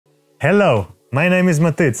Hello, my name is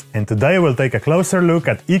Matic, and today we'll take a closer look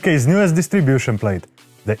at EK's newest distribution plate,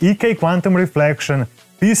 the EK Quantum Reflection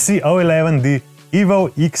PC O11D EVO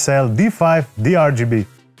XL D5 DRGB.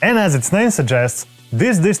 And as its name suggests,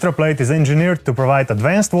 this distro plate is engineered to provide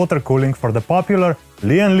advanced water cooling for the popular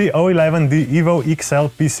Lian O11D EVO XL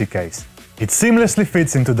PC case. It seamlessly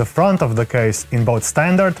fits into the front of the case in both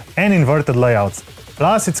standard and inverted layouts.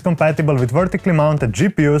 Plus, it's compatible with vertically mounted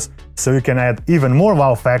GPUs, so you can add even more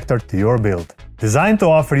wow factor to your build. Designed to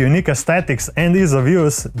offer unique aesthetics and ease of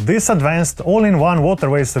use, this advanced all-in-one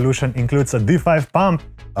waterway solution includes a D5 pump,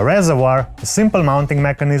 a reservoir, a simple mounting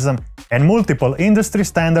mechanism, and multiple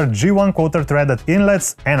industry-standard G1 quarter-threaded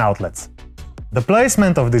inlets and outlets. The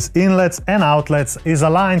placement of these inlets and outlets is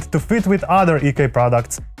aligned to fit with other EK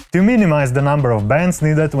products to minimize the number of bands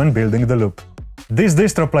needed when building the loop. This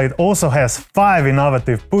distro plate also has 5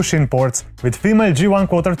 innovative push-in ports with female G1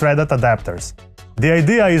 quarter-threaded adapters. The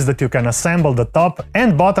idea is that you can assemble the top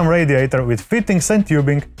and bottom radiator with fittings and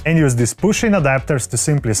tubing and use these push-in adapters to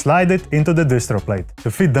simply slide it into the distro plate.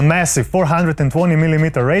 To fit the massive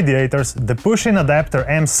 420mm radiators, the push-in adapter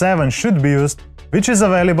M7 should be used, which is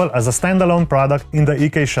available as a standalone product in the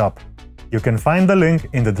EK shop. You can find the link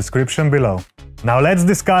in the description below. Now let's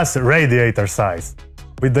discuss radiator size.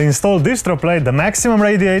 With the installed distro plate, the maximum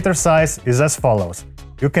radiator size is as follows.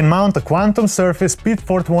 You can mount a Quantum Surface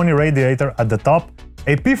P420 radiator at the top,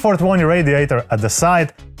 a P420 radiator at the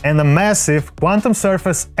side, and a massive Quantum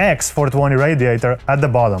Surface X420 radiator at the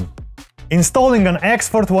bottom. Installing an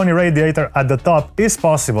X420 radiator at the top is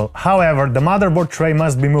possible, however, the motherboard tray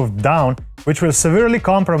must be moved down, which will severely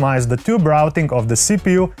compromise the tube routing of the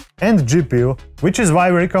CPU and GPU, which is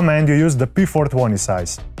why we recommend you use the P420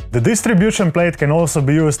 size. The distribution plate can also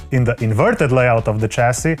be used in the inverted layout of the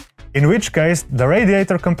chassis, in which case the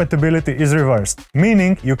radiator compatibility is reversed,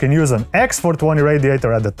 meaning you can use an X420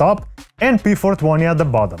 radiator at the top and P420 at the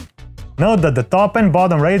bottom. Note that the top and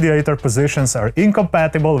bottom radiator positions are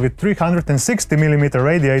incompatible with 360mm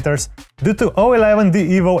radiators due to O11D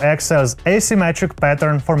EVO XL's asymmetric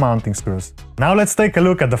pattern for mounting screws. Now let's take a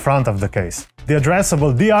look at the front of the case. The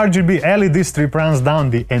addressable DRGB LED strip runs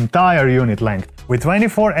down the entire unit length, with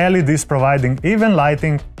 24 LEDs providing even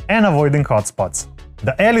lighting and avoiding hotspots.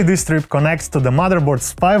 The LED strip connects to the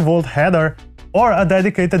motherboard's 5V header or a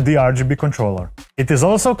dedicated DRGB controller. It is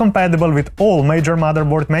also compatible with all major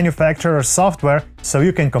motherboard manufacturers' software, so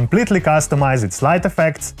you can completely customize its light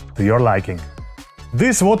effects to your liking.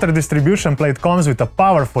 This water distribution plate comes with a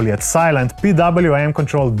powerful yet silent PWM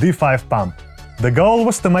Control D5 pump. The goal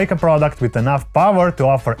was to make a product with enough power to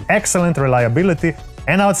offer excellent reliability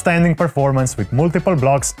and outstanding performance with multiple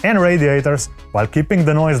blocks and radiators while keeping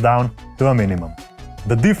the noise down to a minimum.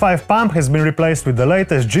 The D5 pump has been replaced with the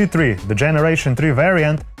latest G3, the Generation 3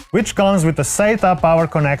 variant, which comes with a SATA power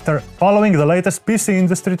connector following the latest PC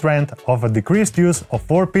industry trend of a decreased use of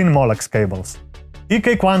 4-pin Molex cables.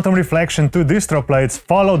 EK Quantum Reflection² distro plates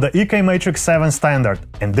follow the EK Matrix 7 standard,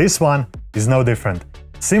 and this one is no different,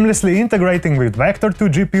 seamlessly integrating with Vector 2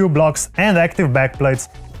 GPU blocks and active backplates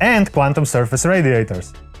and Quantum Surface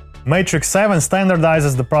radiators. Matrix 7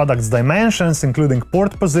 standardizes the product's dimensions, including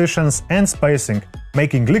port positions and spacing,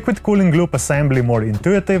 making liquid cooling loop assembly more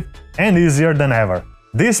intuitive and easier than ever.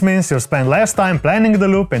 This means you'll spend less time planning the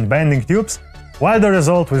loop and bending tubes, while the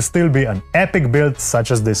result will still be an epic build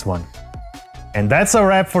such as this one. And that's a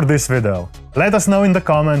wrap for this video. Let us know in the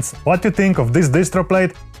comments what you think of this distro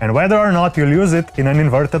plate and whether or not you'll use it in an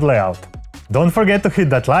inverted layout. Don't forget to hit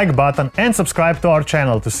that like button and subscribe to our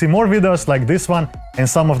channel to see more videos like this one and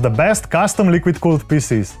some of the best custom liquid-cooled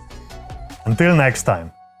PCs. Until next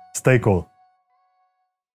time, stay cool.